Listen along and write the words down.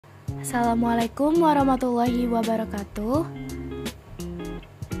Assalamualaikum warahmatullahi wabarakatuh.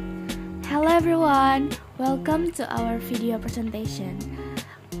 Hello everyone, welcome to our video presentation.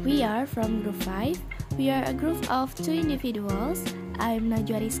 We are from Group 5. We are a group of 2 individuals. I'm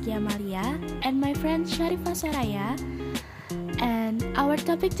Najwa Rizky Amalia and my friend Sharifah Soraya. And our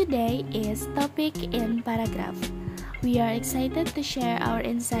topic today is topic in paragraph. We are excited to share our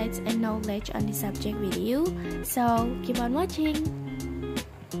insights and knowledge on this subject with you, so keep on watching.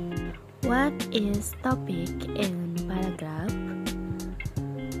 What is topic in paragraph?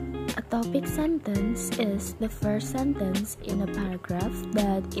 A topic sentence is the first sentence in a paragraph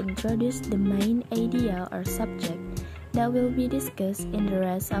that introduces the main idea or subject that will be discussed in the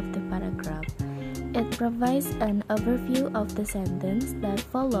rest of the paragraph. It provides an overview of the sentence that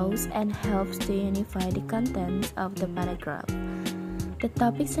follows and helps to unify the contents of the paragraph. The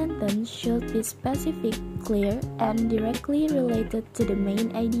topic sentence should be specific, clear, and directly related to the main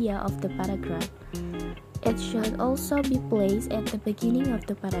idea of the paragraph. It should also be placed at the beginning of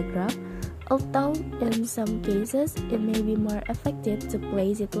the paragraph, although in some cases it may be more effective to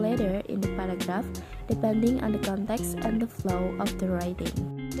place it later in the paragraph depending on the context and the flow of the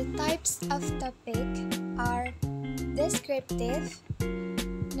writing. The types of topic are descriptive,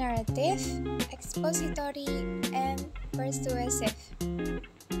 narrative, expository, and persuasive.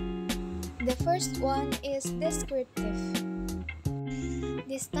 The first one is descriptive.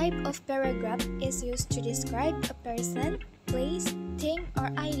 This type of paragraph is used to describe a person, place, thing,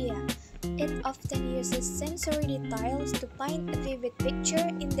 or idea. It often uses sensory details to paint a vivid picture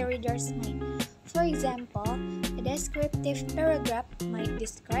in the reader's mind. For example, a descriptive paragraph might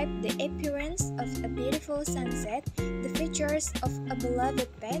describe the appearance of a beautiful sunset, the features of a beloved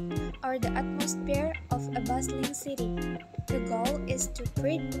pet, or the atmosphere of a bustling city. The goal is to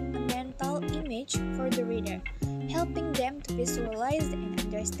create a mental image for the reader, helping them to visualize and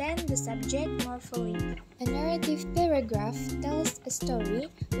understand the subject more fully. A narrative paragraph tells a story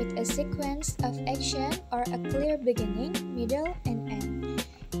with a sequence of action or a clear beginning, middle, and end.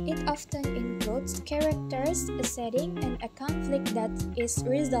 It often includes characters, a setting, and a conflict that is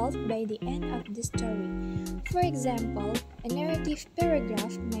resolved by the end of the story. For example, a narrative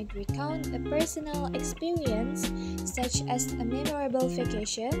paragraph might recount a personal experience, such as a memorable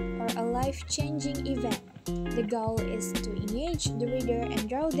vacation or a life-changing event. The goal is to engage the reader and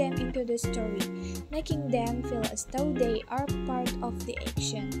draw them into the story, making them feel as though they are part of the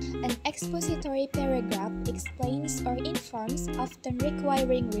action. An expository paragraph explains or informs, often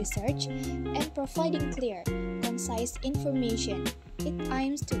requiring research and providing clear, concise information. It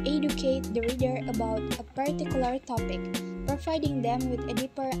aims to educate the reader about a particular topic, providing them with a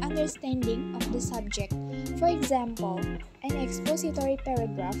deeper understanding of the subject. For example, an expository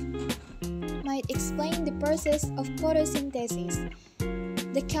paragraph might explain the process of photosynthesis,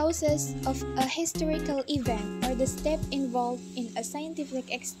 the causes of a historical event, or the step involved in a scientific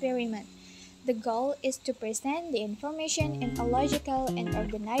experiment. The goal is to present the information in a logical and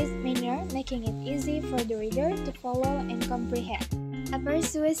organized manner, making it easy for the reader to follow and comprehend. A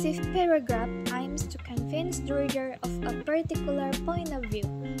persuasive paragraph aims to convince the reader of a particular point of view,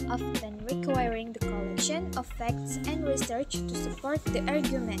 often requiring the collection of facts and research to support the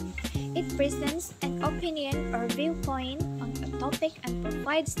argument. It presents an opinion or viewpoint on a topic and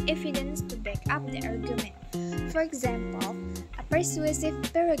provides evidence to back up the argument. For example, a persuasive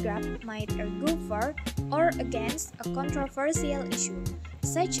paragraph might argue for or against a controversial issue,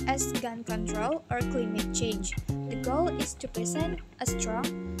 such as gun control or climate change. The goal is to present a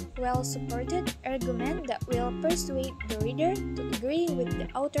strong, well-supported argument that will persuade the reader to agree with the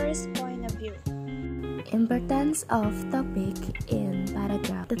author's point of view. Importance of topic in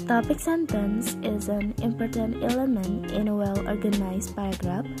paragraph. The topic sentence is an important element in a well-organized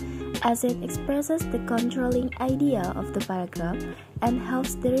paragraph as it expresses the controlling idea of the paragraph and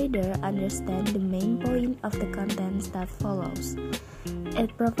helps the reader understand the main point of the contents that follows.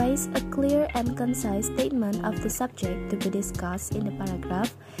 It provides a clear and concise statement of the subject to be discussed in the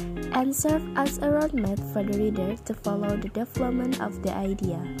paragraph and serves as a roadmap for the reader to follow the development of the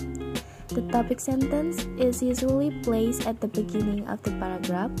idea. The topic sentence is usually placed at the beginning of the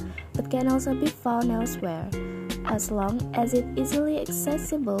paragraph but can also be found elsewhere, as long as it is easily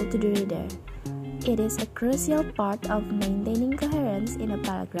accessible to the reader. It is a crucial part of maintaining coherence in a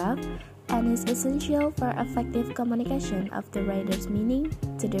paragraph and is essential for effective communication of the writer's meaning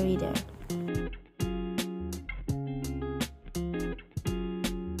to the reader.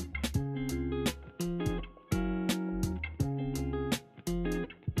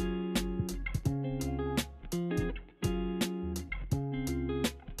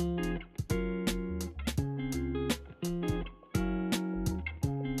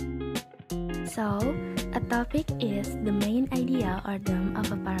 So, a topic is the main idea or theme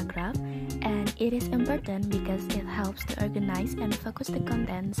of a paragraph, and it is important because it helps to organize and focus the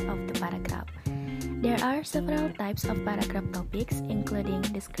contents of the paragraph. There are several types of paragraph topics, including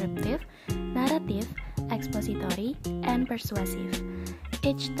descriptive, narrative, expository, and persuasive.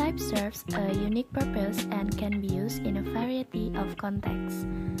 Each type serves a unique purpose and can be used in a variety of contexts.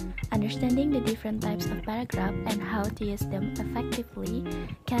 Understanding the different types of paragraph and how to use them effectively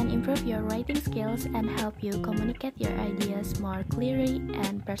can improve your writing skills and help you communicate your ideas more clearly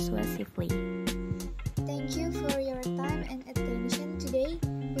and persuasively. Thank you for your time and attention today.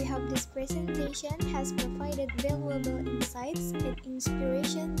 We hope this presentation has provided valuable insights and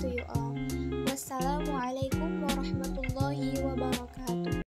inspiration to you all. Wassalamualaikum warahmatullahi wabarakatuh.